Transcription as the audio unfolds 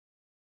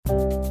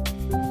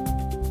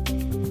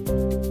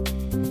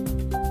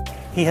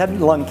He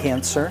had lung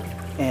cancer,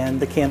 and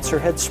the cancer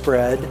had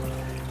spread,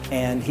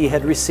 and he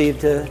had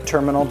received a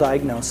terminal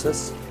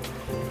diagnosis.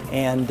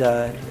 And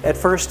at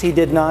first he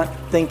did not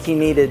think he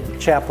needed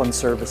chaplain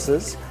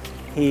services.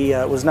 He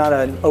was not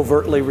an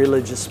overtly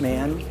religious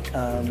man.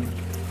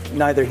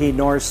 Neither he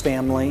nor his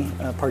family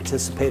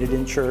participated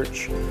in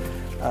church.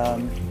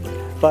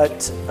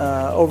 But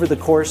over the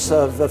course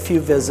of a few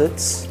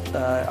visits,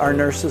 our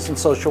nurses and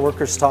social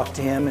workers talked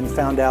to him and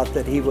found out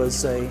that he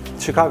was a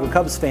Chicago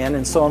Cubs fan,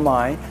 and so am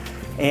I.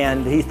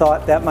 And he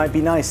thought that might be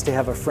nice to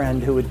have a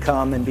friend who would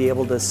come and be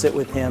able to sit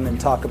with him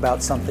and talk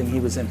about something he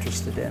was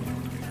interested in.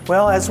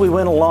 Well, as we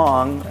went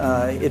along,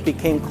 it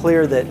became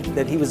clear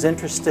that he was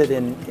interested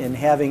in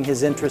having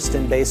his interest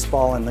in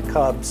baseball and the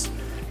Cubs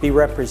be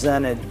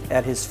represented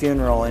at his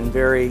funeral in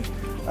very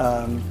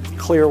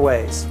clear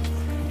ways.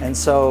 And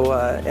so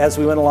as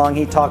we went along,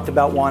 he talked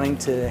about wanting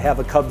to have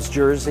a Cubs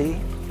jersey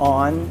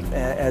on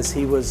as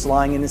he was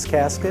lying in his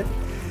casket.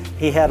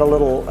 He had a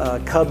little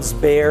Cubs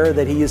bear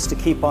that he used to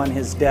keep on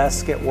his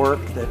desk at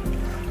work that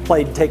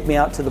played Take Me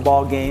Out to the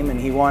Ball Game, and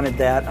he wanted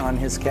that on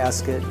his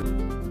casket.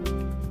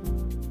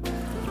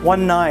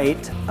 One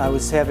night, I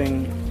was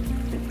having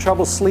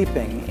trouble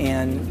sleeping,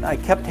 and I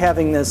kept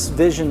having this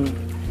vision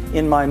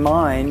in my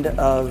mind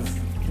of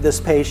this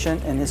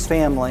patient and his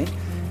family,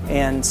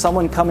 and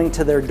someone coming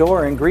to their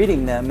door and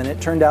greeting them, and it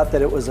turned out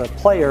that it was a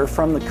player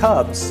from the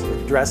Cubs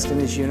dressed in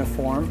his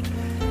uniform,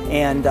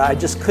 and I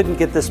just couldn't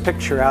get this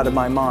picture out of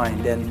my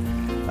mind, and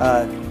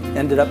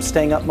ended up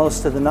staying up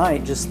most of the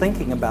night just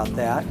thinking about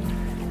that.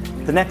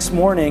 The next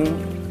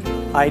morning,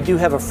 I do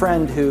have a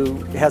friend who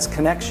has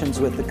connections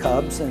with the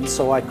Cubs, and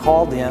so I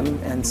called him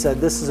and said,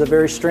 this is a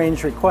very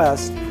strange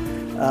request,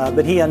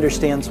 but he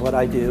understands what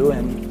I do,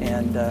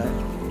 and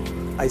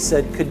I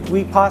said, could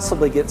we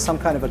possibly get some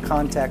kind of a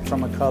contact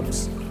from a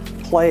Cubs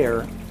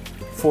player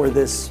for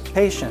this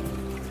patient?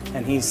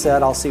 And he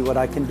said, I'll see what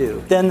I can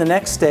do. Then the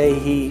next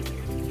day,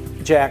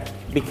 Jack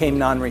became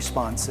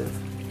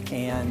non-responsive,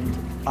 and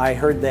I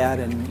heard that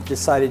and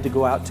decided to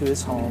go out to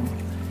his home.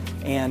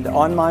 And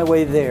on my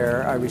way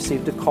there, I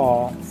received a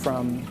call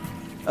from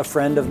a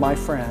friend of my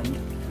friend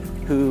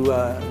who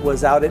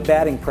was out at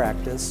batting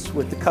practice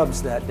with the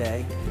Cubs that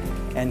day.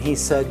 And he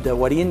said,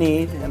 what do you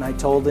need? And I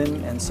told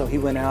him, and so he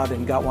went out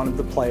and got one of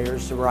the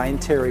players, Ryan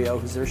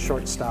Theriot, who's their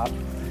shortstop.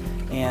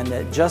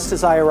 And just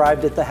as I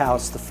arrived at the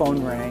house, the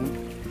phone rang,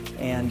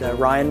 and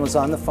Ryan was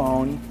on the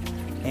phone,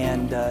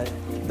 and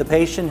the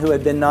patient who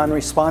had been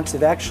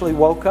non-responsive actually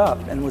woke up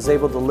and was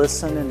able to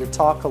listen and to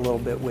talk a little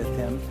bit with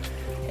him.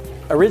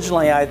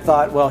 Originally, I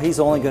thought, well, he's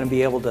only going to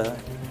be able to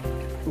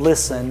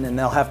listen and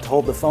they'll have to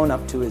hold the phone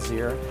up to his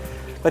ear.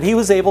 But he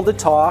was able to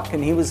talk,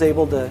 and he was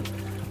able to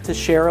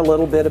share a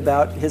little bit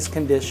about his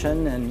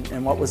condition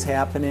and what was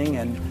happening.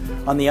 And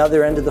on the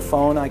other end of the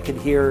phone, I could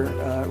hear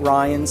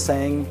Ryan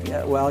saying,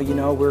 well, you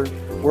know,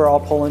 we're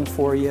all pulling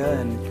for you,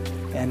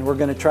 and we're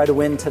going to try to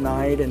win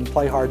tonight and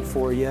play hard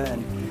for you.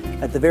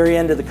 And at the very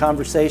end of the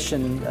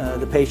conversation,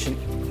 the patient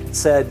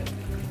said,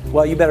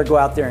 well, you better go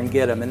out there and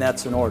get him, and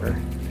that's an order.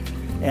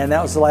 And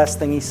that was the last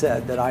thing he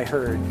said that I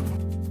heard.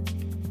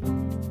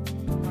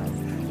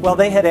 Well,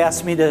 they had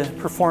asked me to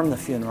perform the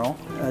funeral,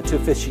 to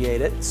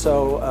officiate it.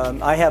 So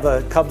I have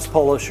a Cubs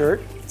polo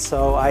shirt,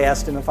 so I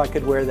asked him if I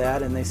could wear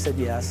that, and they said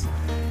yes.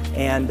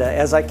 And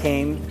as I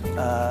came,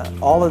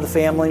 all of the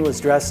family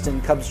was dressed in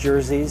Cubs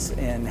jerseys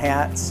and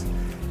hats.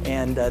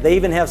 And they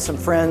even have some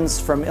friends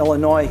from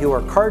Illinois who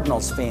are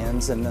Cardinals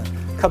fans, and the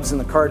Cubs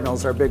and the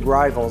Cardinals are big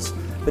rivals.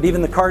 But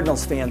even the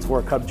Cardinals fans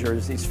wore Cubs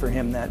jerseys for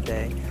him that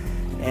day.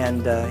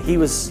 And he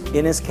was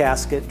in his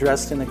casket,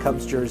 dressed in a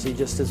Cubs jersey,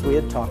 just as we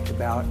had talked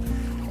about.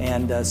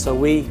 And so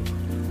we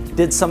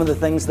did some of the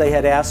things they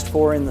had asked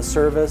for in the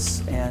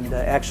service, and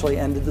actually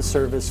ended the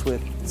service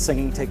with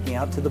singing Take Me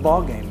Out to the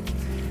Ball Game.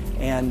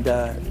 And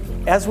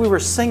as we were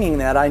singing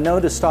that, I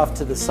noticed off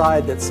to the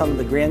side that some of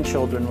the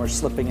grandchildren were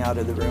slipping out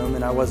of the room,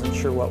 and I wasn't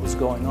sure what was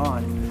going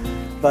on.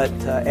 But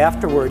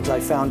afterwards, I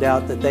found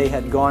out that they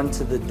had gone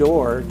to the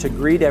door to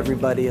greet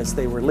everybody as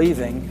they were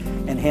leaving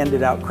and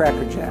handed out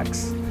Cracker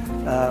Jacks,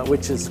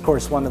 which is, of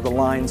course, one of the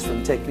lines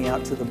from Take Me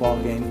Out to the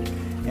Ball Game.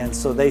 And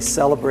so they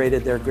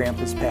celebrated their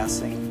grandpa's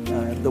passing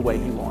the way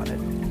he wanted.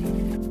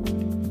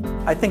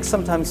 I think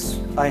sometimes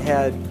I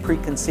had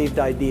preconceived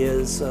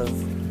ideas of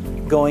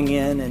going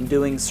in and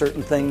doing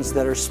certain things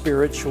that are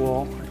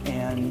spiritual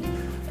and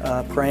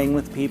praying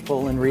with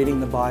people and reading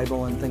the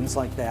Bible and things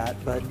like that.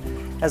 But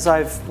as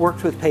I've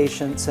worked with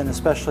patients, and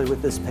especially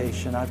with this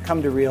patient, I've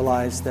come to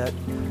realize that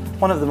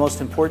one of the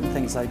most important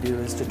things I do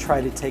is to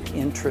try to take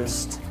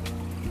interest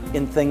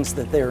in things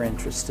that they're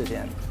interested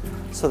in,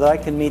 so that I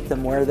can meet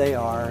them where they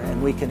are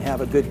and we can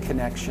have a good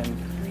connection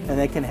and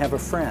they can have a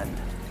friend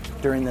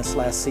during this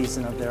last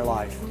season of their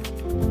life.